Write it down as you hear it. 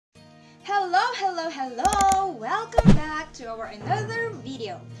Hello! Welcome back to our another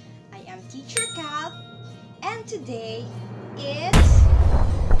video. I am Teacher Cath, and today it's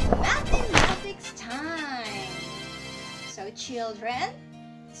mathematics time. So children,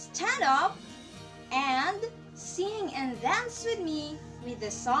 stand up and sing and dance with me with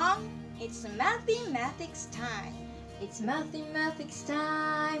the song It's Mathematics Time. It's mathematics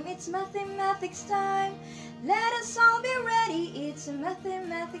time, it's mathematics time. Let us all be ready, it's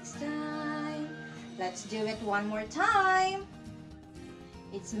mathematics time. Let's do it one more time.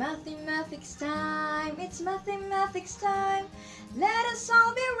 It's mathematics time, it's mathematics time. Let us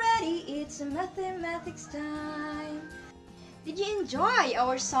all be ready, it's mathematics time. Did you enjoy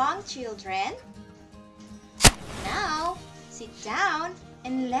our song, children? Now, sit down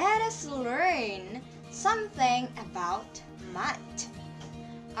and let us learn something about math.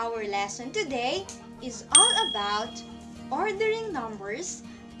 Our lesson today is all about ordering numbers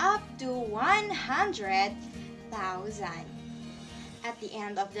up to 100,000. At the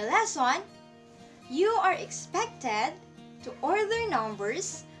end of the lesson, you are expected to order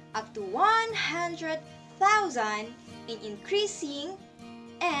numbers up to 100,000 in increasing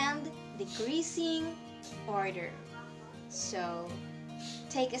and decreasing order. So,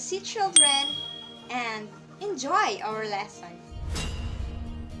 take a seat, children, and enjoy our lesson.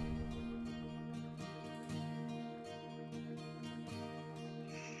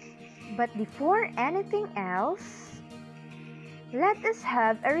 But before anything else, let us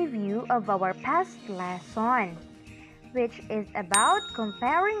have a review of our past lesson, which is about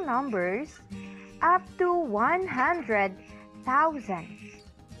comparing numbers up to 100,000.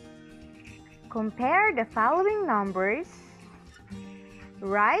 Compare the following numbers.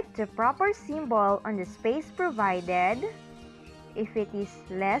 Write the proper symbol on the space provided if it is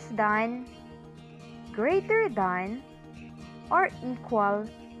less than, greater than, or equal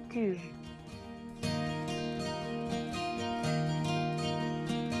to.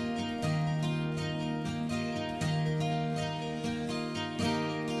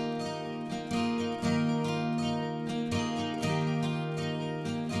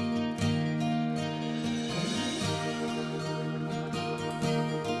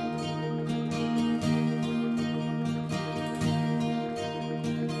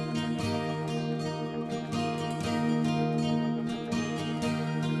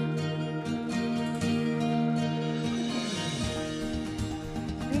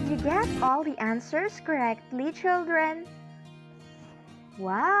 Did you get all the answers correctly, children?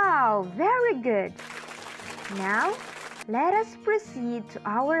 Wow, very good! Now, let us proceed to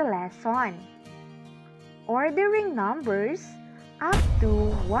our lesson. Ordering numbers up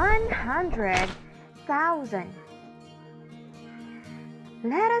to 100,000.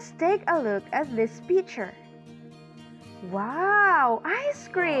 Let us take a look at this picture. Wow, ice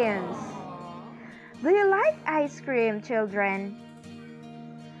creams! Do you like ice cream, children?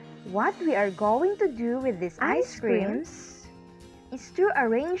 What we are going to do with these ice creams is to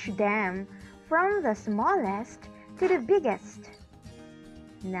arrange them from the smallest to the biggest.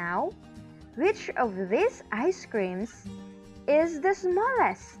 Now, which of these ice creams is the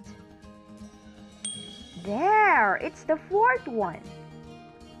smallest? There, it's the fourth one.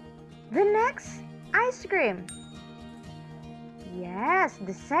 The next ice cream. Yes,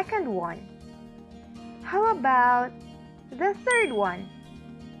 the second one. How about the third one?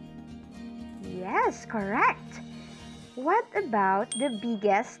 Yes, correct. What about the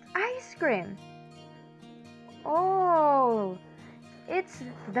biggest ice cream? Oh, it's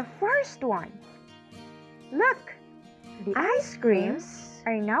the first one. Look, the ice creams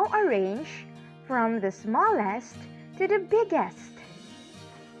are now arranged from the smallest to the biggest.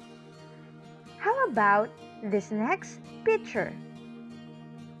 How about this next picture?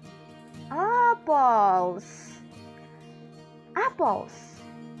 Apples. Apples.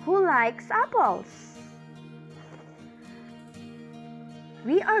 Who likes apples?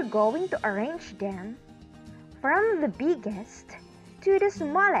 We are going to arrange them from the biggest to the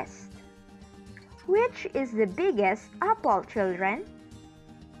smallest. Which is the biggest apple, children?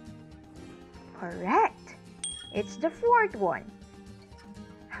 Correct. It's the fourth one.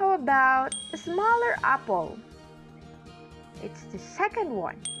 How about a smaller apple? It's the second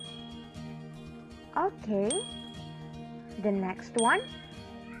one. Okay. The next one.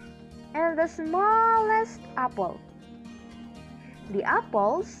 And the smallest apple. The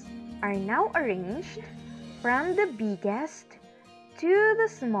apples are now arranged from the biggest to the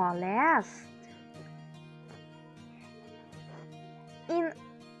smallest. In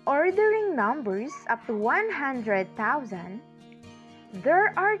ordering numbers up to 100,000,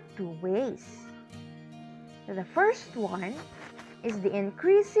 there are two ways. The first one is the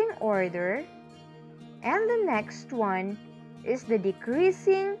increasing order, and the next one is the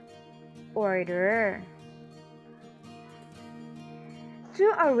decreasing order.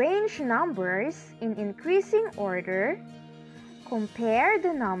 To arrange numbers in increasing order, compare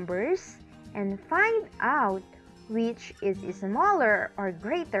the numbers and find out which is smaller or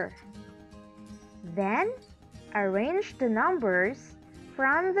greater. Then, arrange the numbers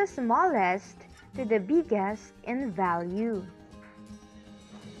from the smallest to the biggest in value.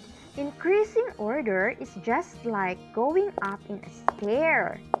 Increasing order is just like going up in a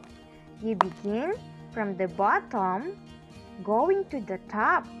stair. You begin from the bottom, going to the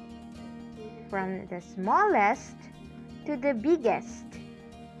top, from the smallest to the biggest.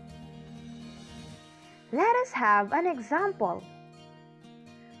 Let us have an example.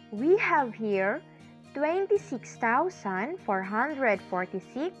 We have here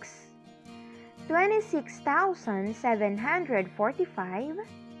 26,446, 26,745,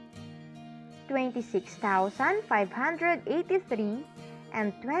 26,583,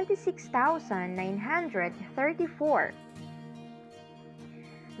 and 26,934.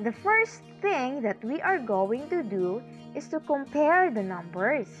 The first thing that we are going to do is to compare the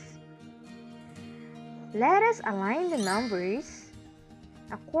numbers. Let us align the numbers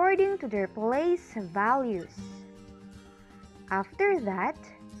according to their place values. After that,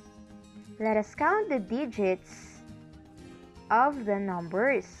 let us count the digits of the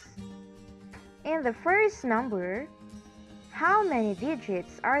numbers. In the first number, how many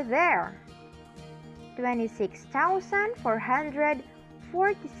digits are there?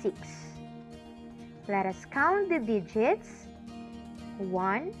 26,446. Let us count the digits.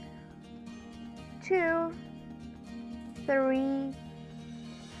 1, 2, 3,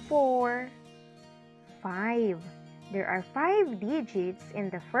 4, 5. There are 5 digits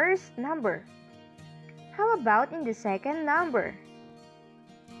in the first number. How about in the second number?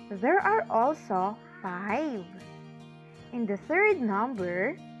 There are also 5. In the third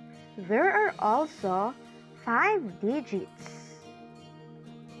number, there are also 5 digits.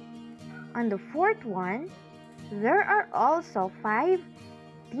 On the fourth one, there are also 5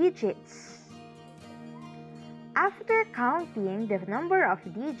 digits. After counting the number of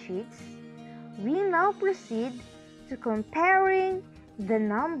digits, we now proceed to comparing the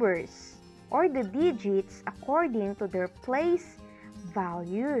numbers or the digits according to their place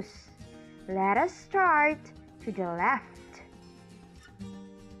values. Let us start to the left.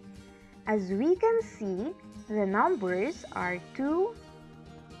 As we can see, the numbers are 2,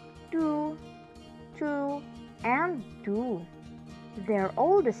 2, 2, and 2. They're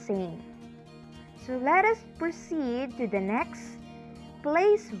all the same. So let us proceed to the next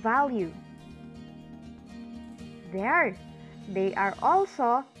place value. There, they are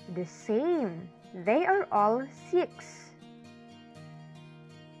also the same. They are all 6.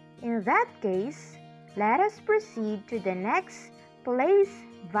 In that case, let us proceed to the next place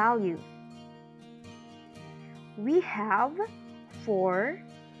value. We have 4,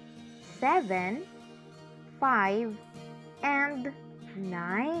 7, 5, and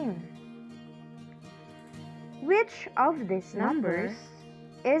 9. Which of these numbers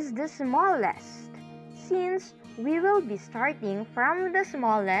is the smallest? Since we will be starting from the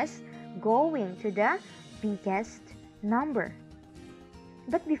smallest going to the biggest number.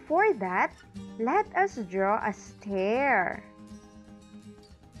 But before that, let us draw a stair.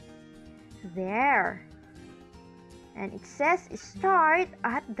 There. And it says start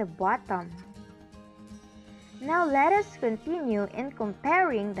at the bottom. Now let us continue in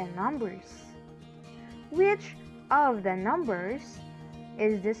comparing the numbers. Which of the numbers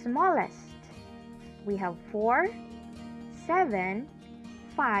is the smallest? We have 4, 7,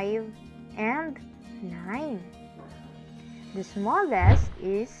 5, and 9. The smallest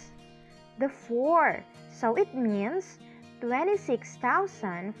is the 4. So it means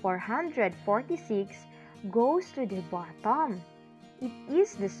 26,446 goes to the bottom. It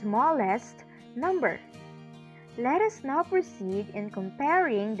is the smallest number. Let us now proceed in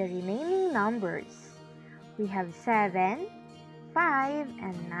comparing the remaining numbers. We have 7, 5,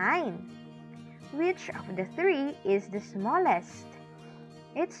 and 9. Which of the 3 is the smallest?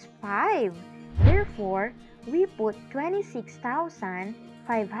 It's 5. Therefore, we put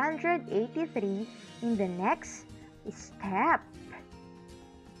 26,583 in the next step.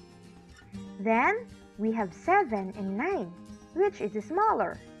 Then, we have 7 and 9. Which is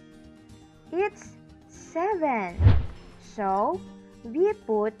smaller? It's 7. So, we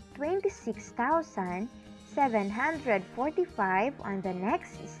put 26,745 on the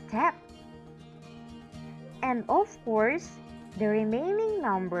next step. And of course, the remaining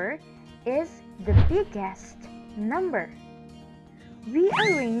number is the biggest number. we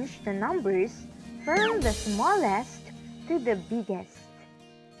arrange the numbers from the smallest to the biggest.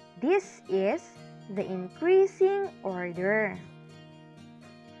 This is the increasing order.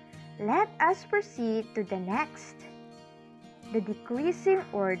 Let us proceed to the next, the decreasing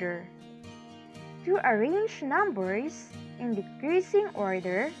order. To arrange numbers in decreasing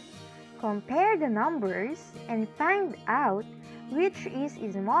order, compare the numbers and find out which is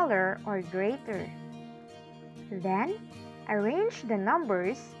smaller or greater. Then, arrange the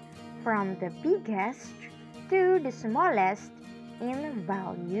numbers from the biggest to the smallest in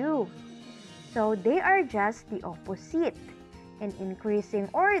value. So they are just the opposite. In increasing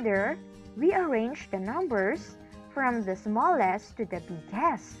order, we arrange the numbers from the smallest to the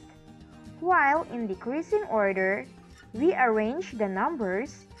biggest. While in decreasing order, we arrange the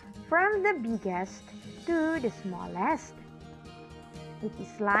numbers from the biggest to the smallest. It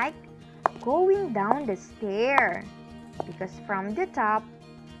is like going down the stair, because from the top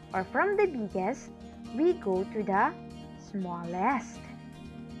or from the biggest, we go to the smallest.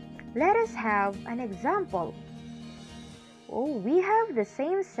 Let us have an example. We have the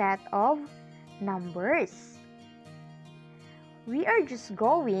same set of numbers. We are just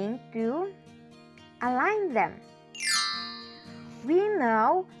going to align them. We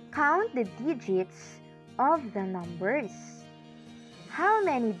now count the digits of the numbers. How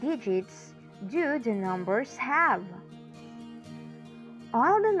many digits do the numbers have?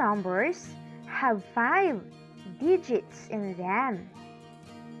 All the numbers have 5 digits in them.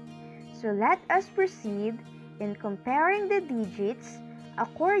 So let us proceed in comparing the digits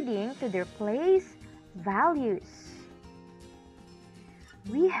according to their place values.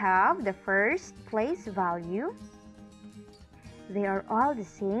 We have the first place value. They are all the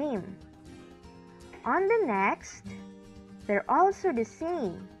same. On the next, they're also the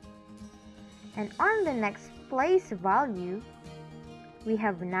same. And on the next place value, we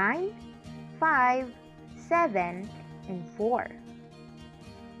have 9, 5, 7, and 4.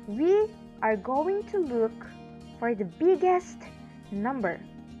 We are going to look for the biggest number.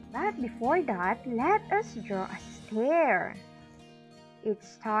 But before that, let us draw a stair. It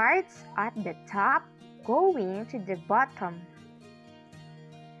starts at the top, going to the bottom.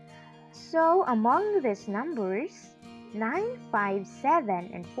 So among these numbers, 9, 5, 7,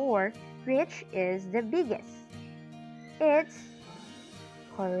 and 4, which is the biggest? It's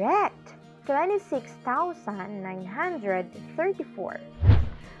correct, 26,934.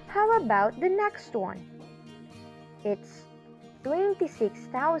 How about the next one? It's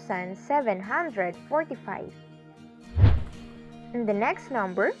 26,745. And the next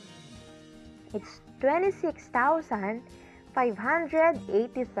number, it's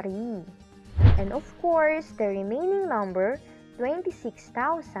 26,583. And of course, the remaining number,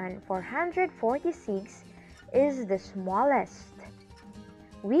 26,446, is the smallest.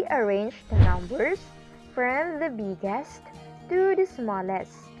 We arrange the numbers from the biggest to the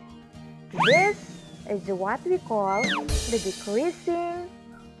smallest. This is what we call the decreasing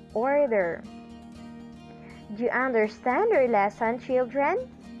order. Do you understand our lesson, children?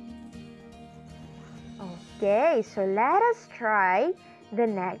 Okay, so let us try the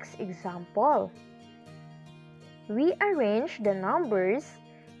next example. We arrange the numbers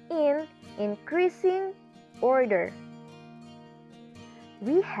in increasing order.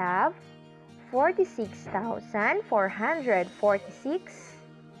 We have 46,446,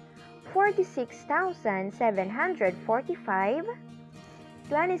 46,745,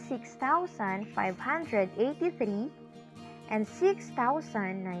 26,583, and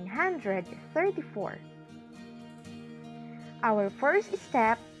 6,934. Our first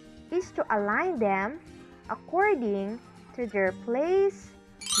step is to align them according to their place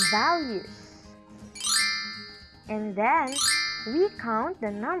values. And then, we count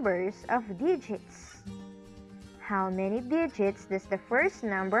the numbers of digits. How many digits does the first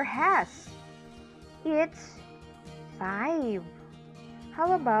number has? It's 5.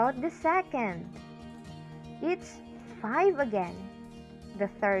 How about the second? It's 5 again. The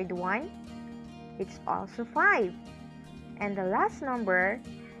third one, it's also 5. And the last number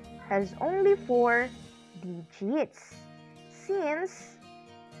has only 4 digits. Since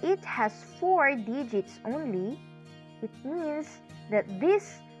it has 4 digits only, it means that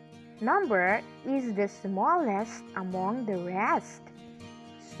this number is the smallest among the rest.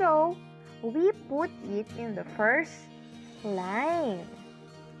 So, we put it in the first line.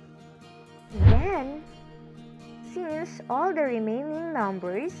 Then, since all the remaining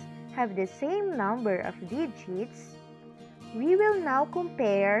numbers have the same number of digits, we will now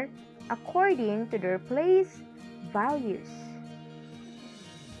compare according to their place values.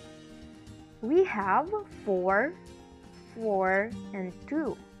 We have 4, 4, and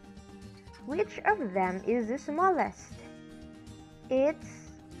 2. Which of them is the smallest?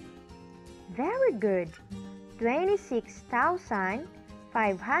 It's very good.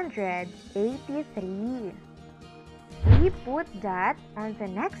 26,583. We put that on the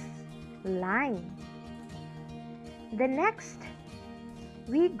next line. The next,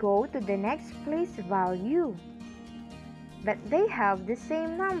 we go to the next place value. But they have the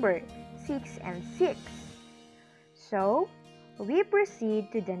same number, 6 and 6. So, we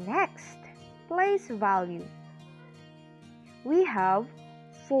proceed to the next place value. We have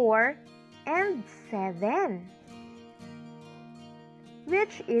 4 and 7.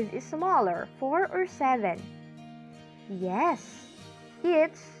 Which is smaller, 4 or 7? Yes,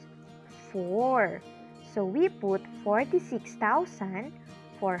 it's 4. So we put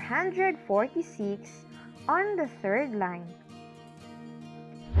 46,446 on the third line.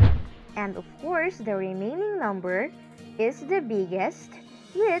 And of course, the remaining number is the biggest,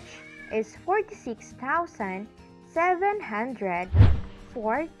 which is 46,745.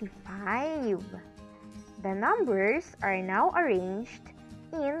 The numbers are now arranged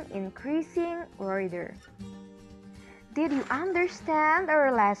in increasing order. Did you understand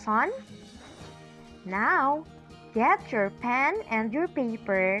our lesson? Now, get your pen and your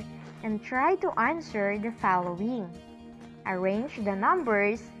paper and try to answer the following. Arrange the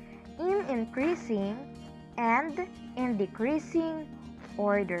numbers in increasing and in decreasing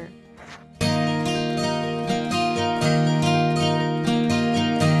order.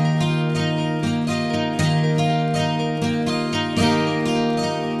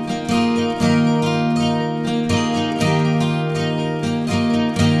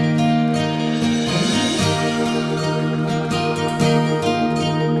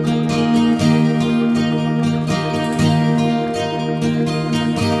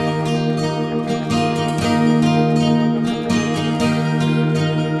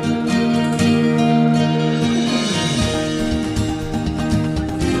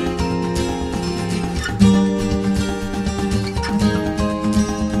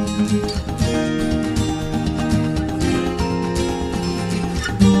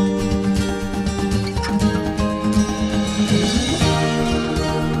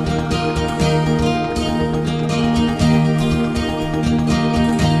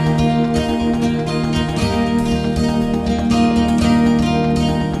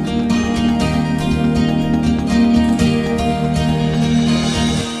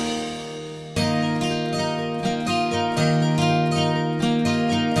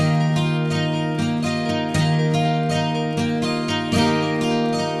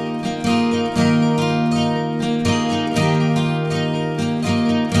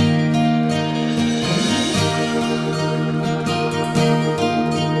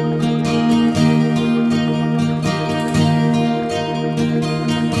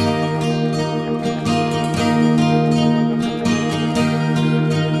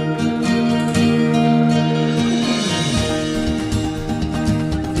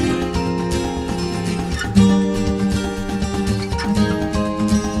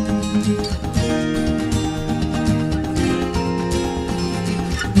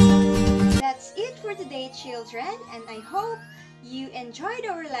 Children, and I hope you enjoyed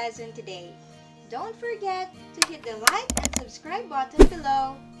our lesson today. Don't forget to hit the like and subscribe button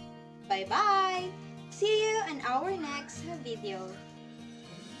below. Bye-bye! See you in our next video.